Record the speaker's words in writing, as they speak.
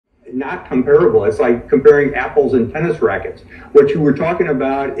not comparable. It's like comparing apples and tennis rackets. What you were talking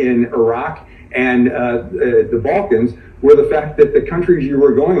about in Iraq and the Balkans were the fact that the countries you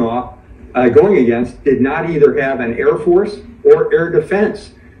were going against did not either have an air force or air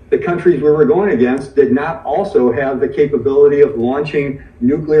defense. The countries we were going against did not also have the capability of launching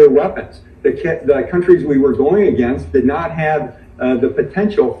nuclear weapons. The countries we were going against did not have the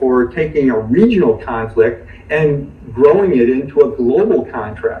potential for taking a regional conflict and growing it into a global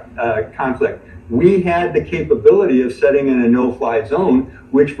conflict. We had the capability of setting in a no-fly zone,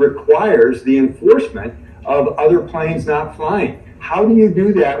 which requires the enforcement of other planes not flying. How do you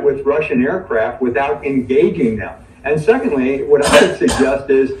do that with Russian aircraft without engaging them? And secondly, what I would suggest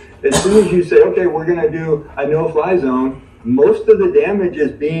is, as soon as you say, okay, we're going to do a no-fly zone, most of the damage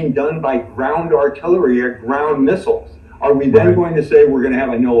is being done by ground artillery or ground missiles. Are we then going to say we're going to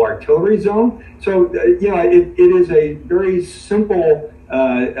have a no artillery zone? So, it is a very simple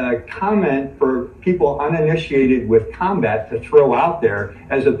comment for people uninitiated with combat to throw out there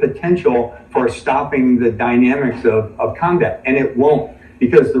as a potential for stopping the dynamics of combat. And it won't,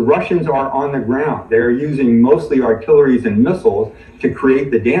 because the Russians are on the ground. They're using mostly artilleries and missiles to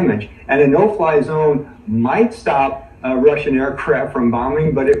create the damage. And a no-fly zone might stop Russian aircraft from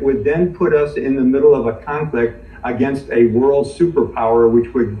bombing, but it would then put us in the middle of a conflict against a world superpower,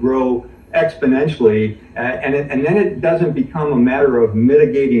 which would grow exponentially. And then it doesn't become a matter of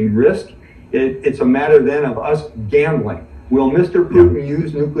mitigating risk. It's a matter then of us gambling. Will Mr. Putin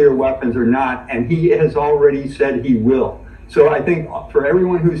use nuclear weapons or not? And he has already said he will. So I think for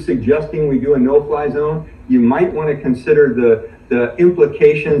everyone who's suggesting we do a no-fly zone, you might want to consider the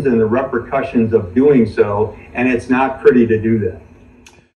implications and the repercussions of doing so, and it's not pretty to do that.